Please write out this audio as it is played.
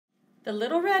The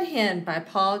Little Red Hen by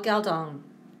Paul Galdone.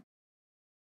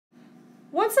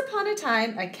 Once upon a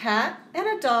time, a cat and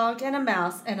a dog and a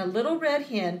mouse and a little red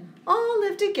hen all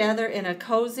lived together in a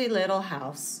cozy little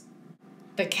house.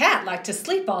 The cat liked to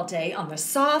sleep all day on the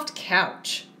soft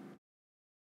couch.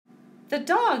 The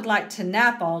dog liked to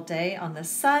nap all day on the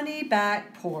sunny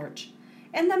back porch,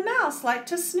 and the mouse liked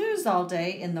to snooze all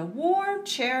day in the warm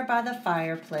chair by the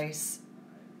fireplace.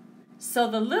 So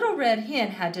the little red hen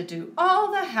had to do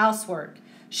all the housework.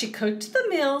 She cooked the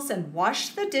meals and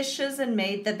washed the dishes and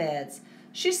made the beds.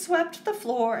 She swept the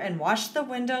floor and washed the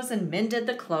windows and mended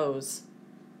the clothes.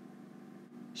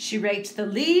 She raked the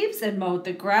leaves and mowed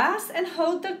the grass and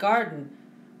hoed the garden.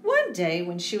 One day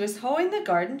when she was hoeing the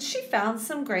garden, she found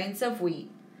some grains of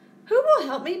wheat. "Who will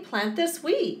help me plant this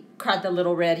wheat?" cried the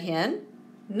little red hen.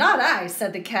 "Not I,"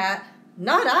 said the cat.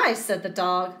 "Not I," said the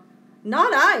dog.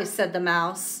 "Not I," said the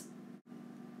mouse.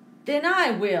 "Then I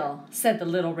will," said the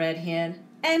little red hen,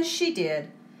 and she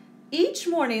did. Each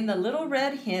morning the little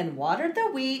red hen watered the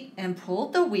wheat and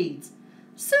pulled the weeds.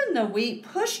 Soon the wheat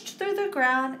pushed through the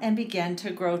ground and began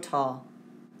to grow tall.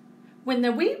 When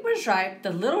the wheat was ripe, the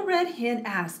little red hen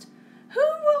asked, "Who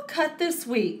will cut this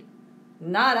wheat?"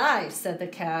 "Not I," said the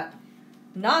cat.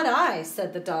 "Not I,"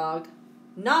 said the dog.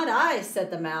 "Not I,"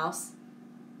 said the mouse.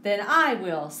 "Then I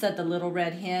will," said the little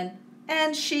red hen,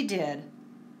 and she did.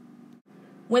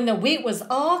 When the wheat was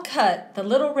all cut, the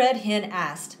little red hen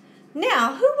asked,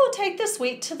 "Now who will take this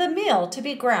wheat to the mill to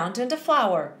be ground into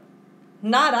flour?"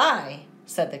 "Not I,"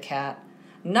 said the cat.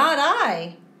 "Not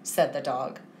I," said the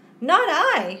dog. "Not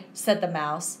I," said the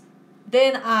mouse.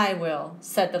 "Then I will,"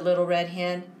 said the little red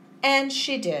hen, and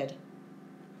she did.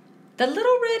 The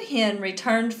little red hen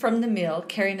returned from the mill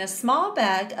carrying a small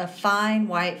bag of fine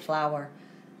white flour.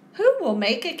 "Who will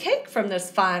make a cake from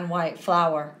this fine white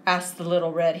flour?" asked the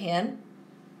little red hen.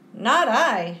 "Not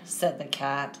I," said the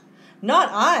cat. "Not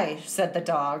I," said the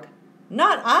dog.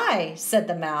 "Not I," said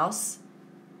the mouse.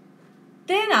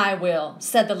 "Then I will,"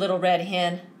 said the little red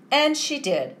hen, and she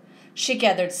did. She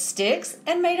gathered sticks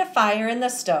and made a fire in the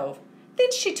stove.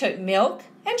 Then she took milk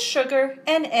and sugar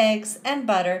and eggs and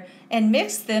butter and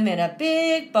mixed them in a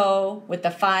big bowl with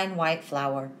the fine white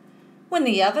flour. When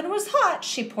the oven was hot,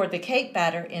 she poured the cake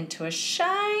batter into a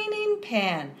shining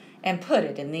pan and put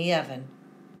it in the oven.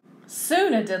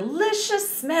 Soon a delicious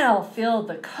smell filled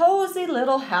the cozy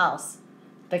little house.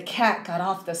 The cat got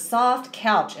off the soft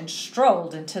couch and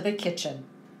strolled into the kitchen.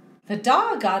 The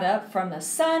dog got up from the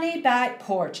sunny back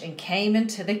porch and came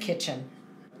into the kitchen.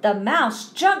 The mouse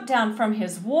jumped down from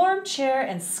his warm chair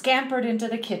and scampered into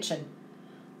the kitchen.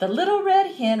 The little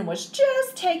red hen was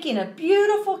just taking a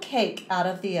beautiful cake out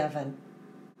of the oven.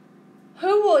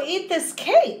 "Who will eat this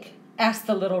cake?" asked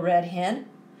the little red hen.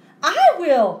 "I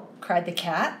will," cried the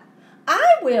cat.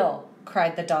 "I will,"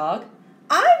 cried the dog.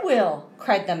 "I will,"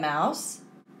 cried the mouse.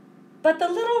 But the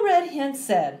little red hen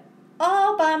said,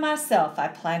 "All by myself I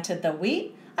planted the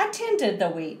wheat, I tended the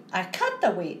wheat, I cut the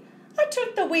wheat, I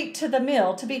took the wheat to the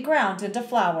mill to be ground into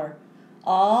flour.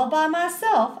 All by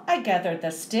myself I gathered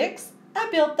the sticks, I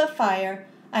built the fire,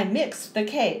 I mixed the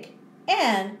cake,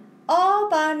 and all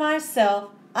by myself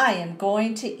I am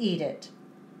going to eat it."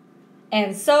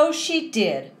 And so she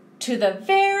did, to the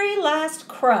very last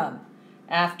crumb.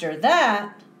 After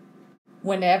that,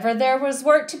 whenever there was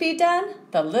work to be done,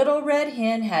 the little red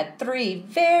hen had 3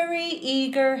 very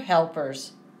eager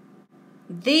helpers.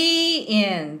 The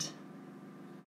end.